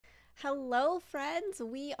Hello, friends.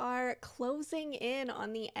 We are closing in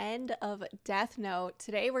on the end of Death Note.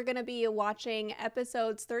 Today, we're going to be watching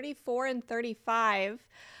episodes 34 and 35.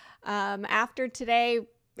 After today,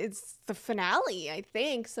 it's the finale, I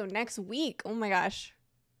think. So next week, oh my gosh,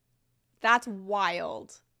 that's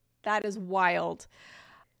wild. That is wild.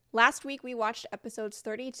 Last week, we watched episodes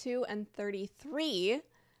 32 and 33,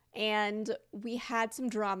 and we had some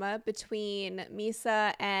drama between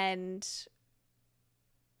Misa and...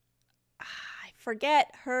 I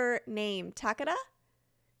forget her name. Takada?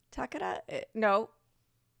 No.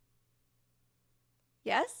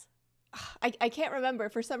 Yes? I can't remember.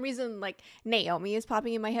 For some reason, like, Naomi is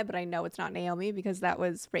popping in my head, but I know it's not Naomi because that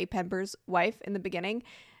was Ray Pember's wife in the beginning.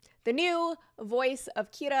 The new voice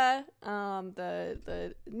of Kira,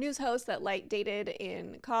 the news host that Light dated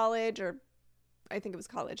in college, or I think it was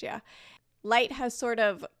college, yeah. Light has sort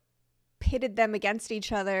of pitted them against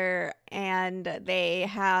each other, and they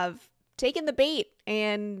have taken the bait,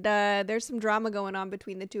 and there's some drama going on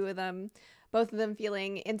between the two of them, both of them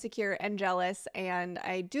feeling insecure and jealous. And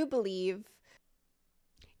I do believe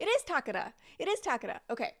it is Takada.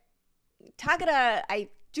 Okay. Takada, I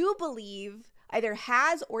do believe, either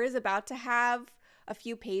has or is about to have a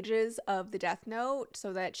few pages of the Death Note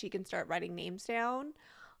so that she can start writing names down.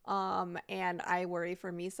 And I worry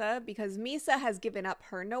for Misa because Misa has given up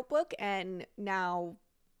her notebook and now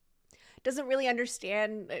doesn't really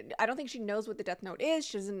understand. I don't think she knows what the Death Note is.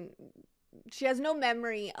 She has no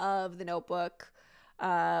memory of the notebook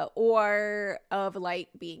or of Light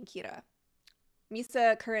being Kira.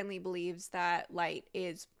 Misa currently believes that Light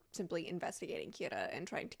is simply investigating Kira and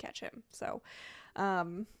trying to catch him. So,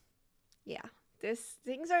 yeah,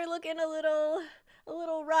 things are looking a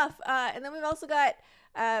little rough. And then we've also got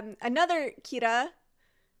another Kira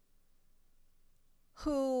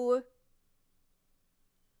who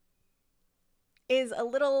is a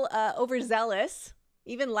little overzealous.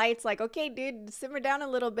 Even Light's like, okay, dude, simmer down a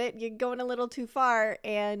little bit. You're going a little too far.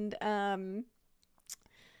 And I'm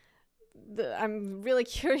really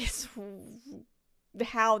curious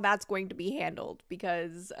how that's going to be handled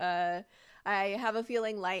because I have a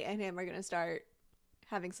feeling Light and him are going to start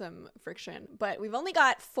having some friction. But we've only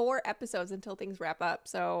got 4 episodes until things wrap up.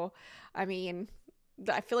 So, I mean,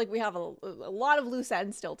 I feel like we have a lot of loose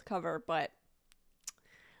ends still to cover, but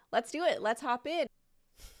let's do it. Let's hop in.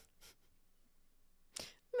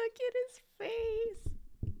 Look at his face.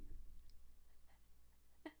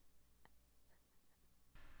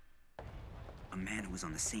 A man who was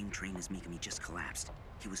on the same train as Mikami just collapsed.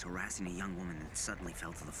 He was harassing a young woman and suddenly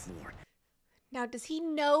fell to the floor. Now, does he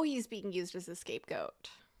know he's being used as a scapegoat?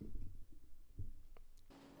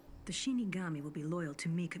 The Shinigami will be loyal to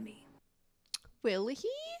Mikami. Will he?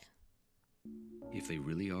 If they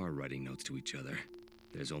really are writing notes to each other,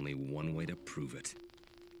 there's only one way to prove it.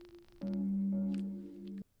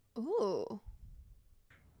 Ooh.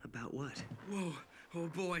 About what? Whoa, oh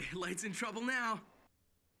boy, Light's in trouble now.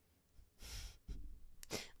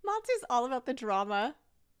 Matsu's all about the drama.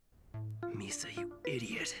 Misa, you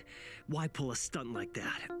idiot. Why pull a stunt like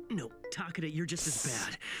that? No, Takada, you're just as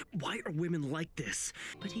bad. Why are women like this?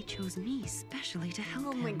 But he chose me specially to help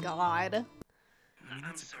Oh him. my god. I mean,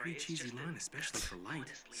 that's a pretty cheesy line, especially for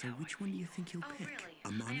Light. So which one do you think you'll pick?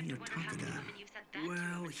 Amani or Takada?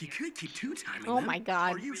 Well, he could keep two-timing Oh them. my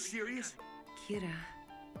god. Are you serious? Kira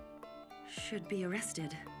should be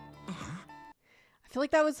arrested. I feel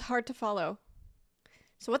like that was hard to follow.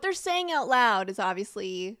 So what they're saying out loud is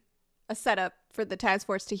obviously a setup for the task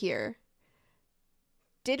force to hear.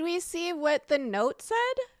 Did we see what the note said?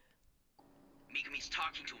 Mikami's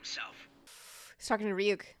talking to himself. He's talking to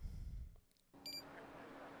Ryuk.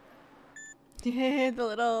 The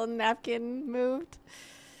little napkin moved.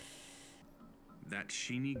 That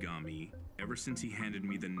Shinigami, ever since he handed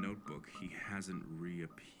me the notebook, he hasn't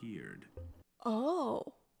reappeared. Oh.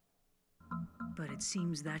 But it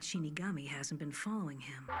seems that Shinigami hasn't been following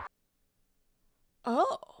him.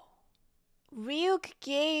 Oh. Ryuk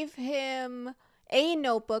gave him a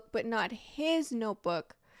notebook, but not his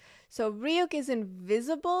notebook. So Ryuk is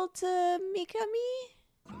invisible to Mikami?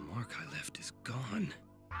 The mark I left is gone.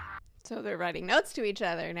 So they're writing notes to each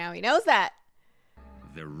other. Now he knows that.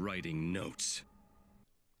 They're writing notes.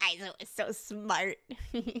 Aizo is so smart.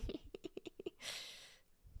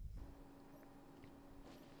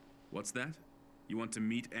 What's that? You want to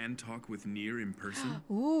meet and talk with Nier in person?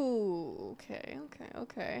 Ooh, okay.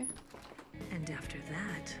 And after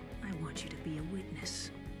that, I want you to be a witness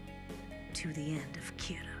to the end of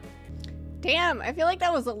Kira. Damn, I feel like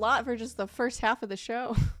that was a lot for just the first half of the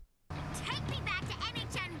show. Take me back to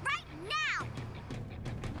NHN right now!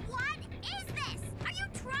 What is this? Are you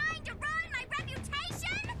trying to ruin my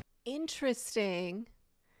reputation? Interesting.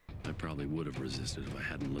 I probably would have resisted if I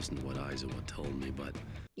hadn't listened to what Aizawa told me, but...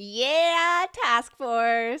 Yeah, task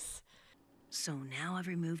force. So now I've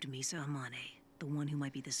removed Misa Amane, the one who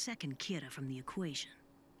might be the second Kira from the equation.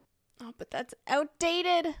 Oh, but that's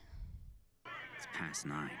outdated. It's past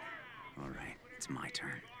 9. All right, it's my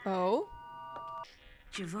turn. Oh?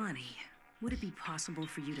 Giovanni, would it be possible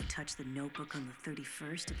for you to touch the notebook on the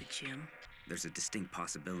 31st at the gym? There's a distinct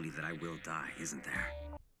possibility that I will die, isn't there?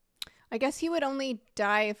 I guess he would only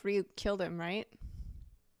die if Ryuk killed him, right?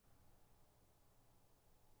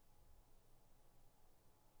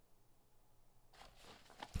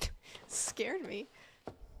 Scared me.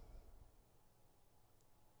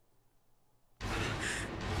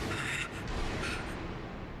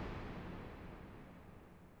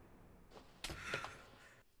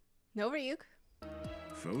 No, Ryuk.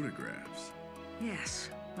 Photographs. Yes,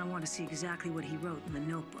 I want to see exactly what he wrote in the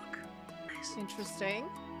notebook. Interesting.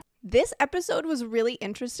 This episode was really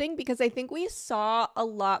interesting because I think we saw a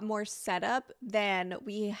lot more setup than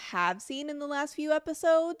we have seen in the last few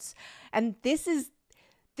episodes. And this is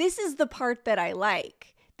the part that I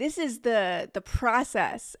like. This is the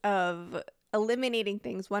process of eliminating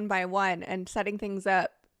things one by one and setting things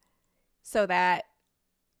up so that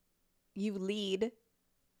you lead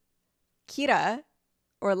Kira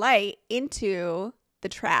or Light into the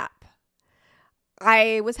trap.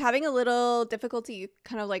 I was having a little difficulty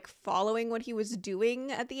kind of like following what he was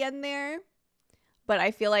doing at the end there, but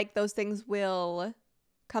I feel like those things will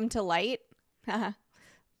come to light.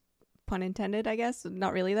 Pun intended, I guess.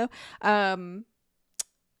 Not really though.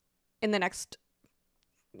 In the next,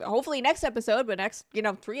 hopefully next episode, but next,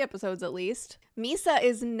 3 episodes at least. Misa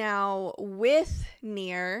is now with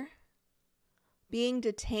Nier being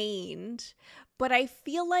detained, but I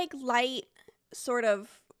feel like Light sort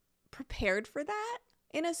of prepared for that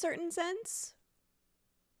in a certain sense.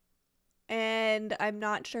 And I'm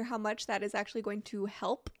not sure how much that is actually going to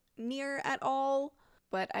help Nier at all,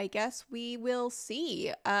 but I guess we will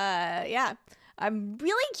see. Yeah. I'm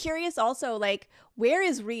really curious also, like, where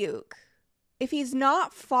is Ryuk? If he's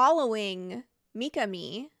not following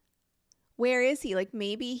Mikami, where is he? Like,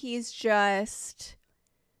 maybe he's just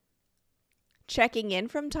checking in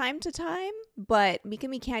from time to time, but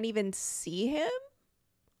Mikami can't even see him?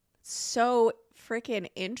 So freaking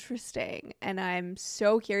interesting, and I'm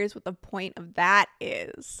so curious what the point of that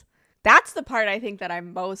is. That's the part I think that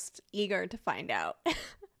I'm most eager to find out.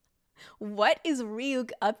 What is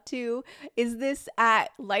Ryuk up to? Is this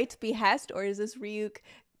at Light's behest, or is this Ryuk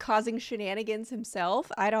causing shenanigans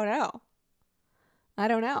himself? I don't know.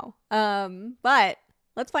 But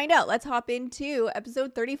let's find out. Let's hop into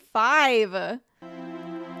episode 35.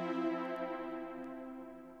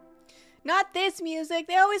 Not this music.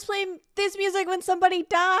 They always play this music when somebody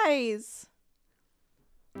dies.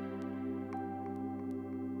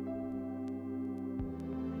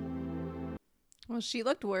 Well, she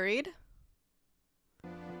looked worried.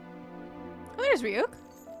 Oh, there's Ryuk.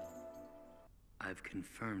 I've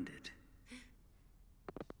confirmed it.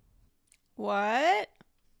 What?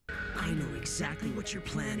 I know exactly what your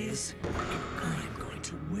plan is, and I am going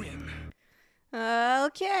to win.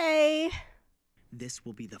 Okay. This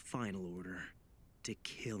will be the final order to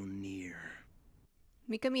kill Nier.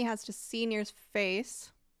 Mikami has to see Nier's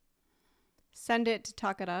face, send it to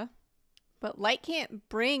Takada, but Light can't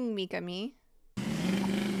bring Mikami.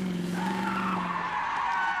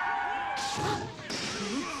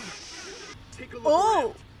 Take a look Oh!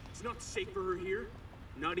 around. It's not safe for her here,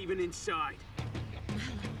 not even inside.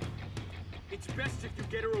 It's best if you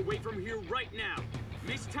get her away from here right now.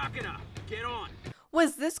 Miss Takada, get on.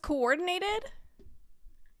 Was this coordinated?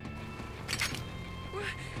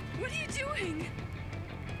 What are you doing?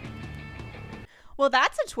 Well,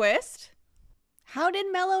 that's a twist. How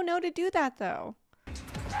did Mello know to do that, though?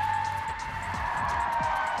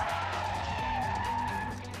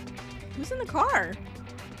 Who's in the car?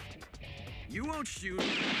 You won't shoot.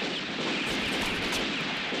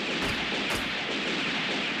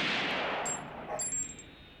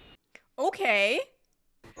 Okay.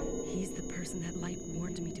 He's the person that Light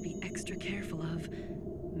warned me to be extra careful of.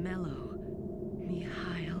 Mello.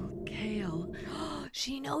 Mikhail Kale.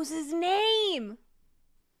 She knows his name.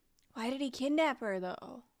 Why did he kidnap her,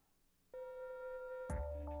 though?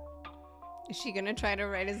 Is she gonna try to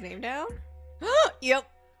write his name down? Yep.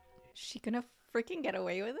 Is she gonna freaking get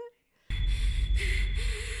away with it?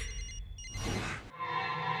 The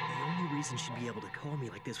only reason she'd be able to call me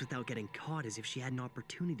like this without getting caught is if she had an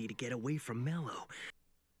opportunity to get away from Mello.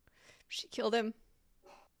 She killed him.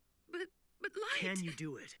 But Light. Can you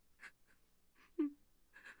do it?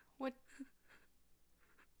 What?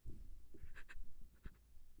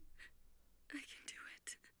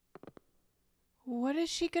 What is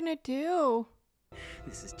she gonna do?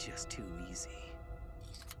 This is just too easy.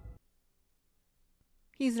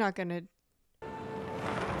 He's not gonna...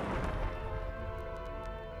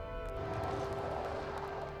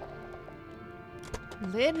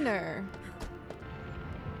 Lindner.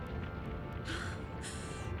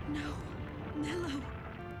 No, Mello.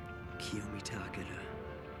 Kiyomi Takeda.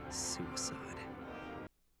 Suicide.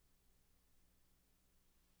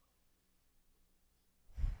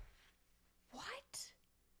 What?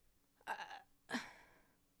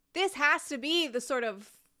 This has to be the sort of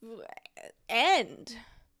end.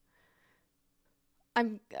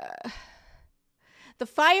 The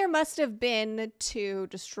fire must have been to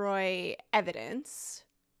destroy evidence.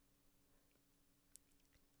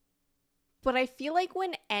 But I feel like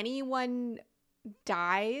when anyone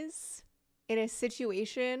dies in a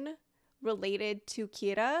situation related to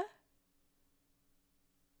Kira,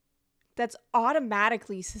 that's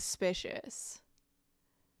automatically suspicious.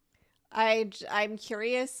 I'm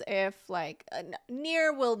curious if like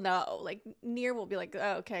Nier will know. Like Nier will be like,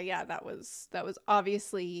 oh, okay, yeah, that was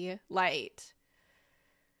obviously Light.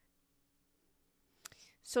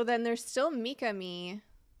 So then there's still Mikami.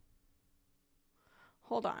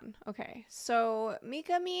 Hold on. Okay. So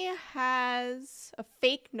Mikami has a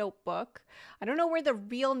fake notebook. I don't know where the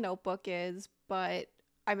real notebook is, but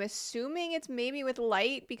I'm assuming it's maybe with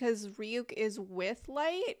Light because Ryuk is with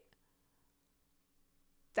Light.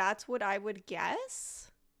 That's what I would guess.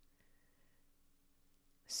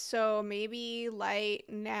 So maybe Light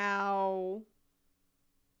now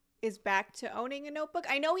is back to owning a notebook.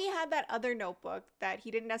 I know he had that other notebook that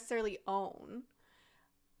he didn't necessarily own,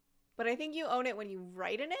 but I think you own it when you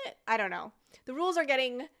write in it. I don't know. The rules are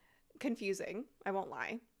getting confusing, I won't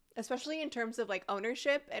lie, especially in terms of like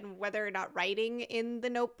ownership and whether or not writing in the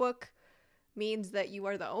notebook means that you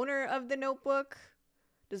are the owner of the notebook.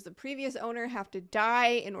 Does the previous owner have to die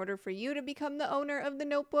in order for you to become the owner of the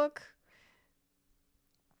notebook?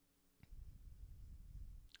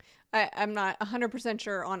 I'm not 100%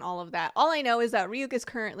 sure on all of that. All I know is that Ryuk is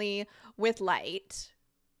currently with Light.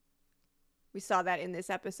 We saw that in this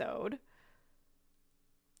episode.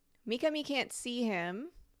 Mikami can't see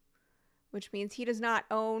him, which means he does not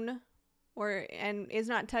own and is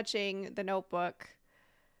not touching the notebook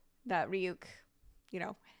that Ryuk,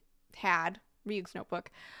 had. Ryuk's notebook.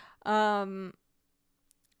 And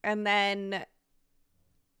then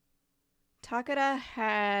Takeda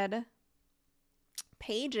had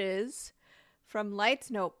pages from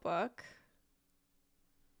Light's notebook.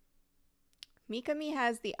 Mikami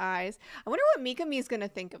has the eyes. I wonder what Mikami is going to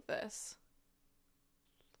think of this.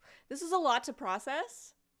 This is a lot to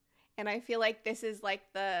process. And I feel like this is like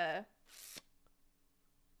I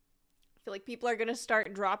feel like people are going to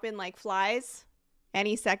start dropping like flies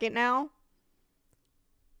any second now.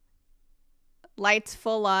 Light's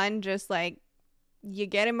full on, just like, you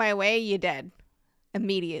get in my way, you dead.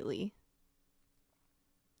 Immediately.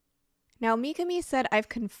 Now, Mikami said, I've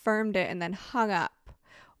confirmed it, and then hung up.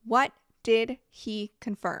 What did he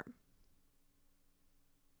confirm?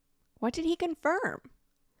 What did he confirm?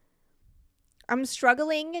 I'm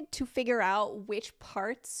struggling to figure out which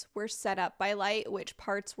parts were set up by Light, which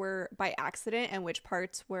parts were by accident, and which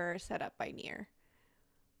parts were set up by Nier.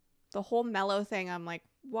 The whole Mello thing, I'm like,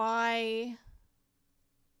 why?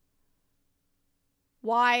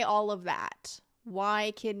 Why all of that?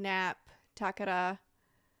 Why kidnap Takeda?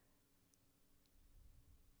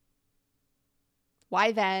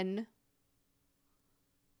 Why then?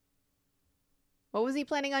 What was he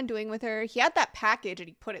planning on doing with her? He had that package and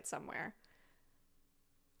he put it somewhere.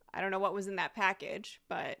 I don't know what was in that package,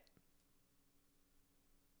 but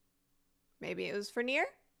maybe it was for Nier?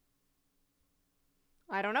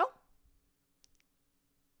 I don't know.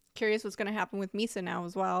 Curious what's going to happen with Misa now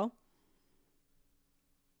as well.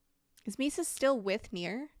 Is Misa still with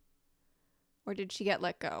Nier? Or did she get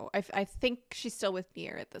let go? I think she's still with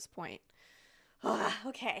Nier at this point.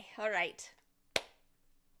 Okay, all right.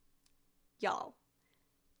 Y'all,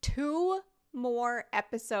 2 more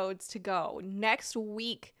episodes to go. Next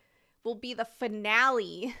week will be the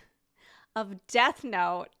finale of Death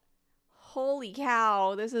Note. Holy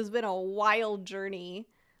cow, this has been a wild journey.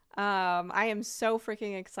 I am so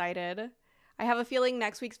freaking excited. I have a feeling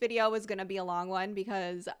next week's video is going to be a long one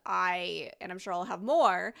because and I'm sure I'll have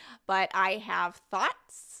more, but I have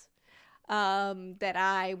thoughts that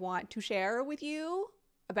I want to share with you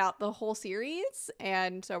about the whole series.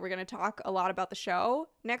 And so we're going to talk a lot about the show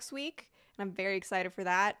next week. And I'm very excited for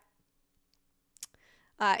that.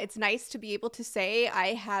 It's nice to be able to say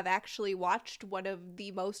I have actually watched one of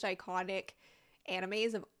the most iconic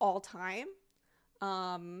animes of all time.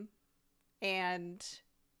 And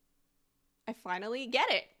I finally get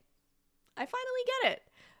it.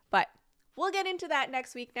 But we'll get into that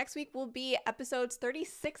next week. Next week will be episodes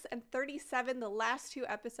 36 and 37, the last 2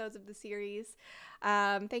 episodes of the series.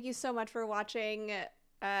 Thank you so much for watching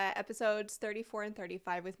episodes 34 and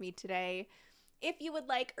 35 with me today. If you would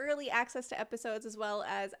like early access to episodes as well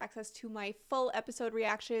as access to my full episode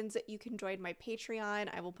reactions, you can join my Patreon.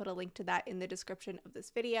 I will put a link to that in the description of this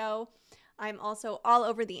video. I'm also all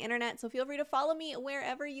over the internet, so feel free to follow me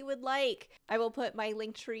wherever you would like. I will put my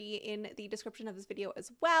link tree in the description of this video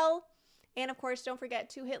as well. And of course, don't forget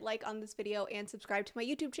to hit like on this video and subscribe to my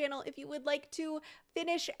YouTube channel if you would like to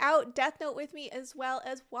finish out Death Note with me, as well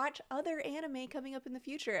as watch other anime coming up in the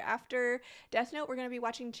future. After Death Note, we're going to be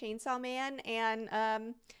watching Chainsaw Man,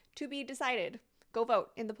 and to be decided. Go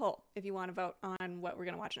vote in the poll if you want to vote on what we're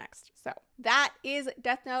going to watch next. So that is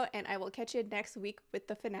Death Note, and I will catch you next week with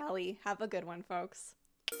the finale. Have a good one, folks.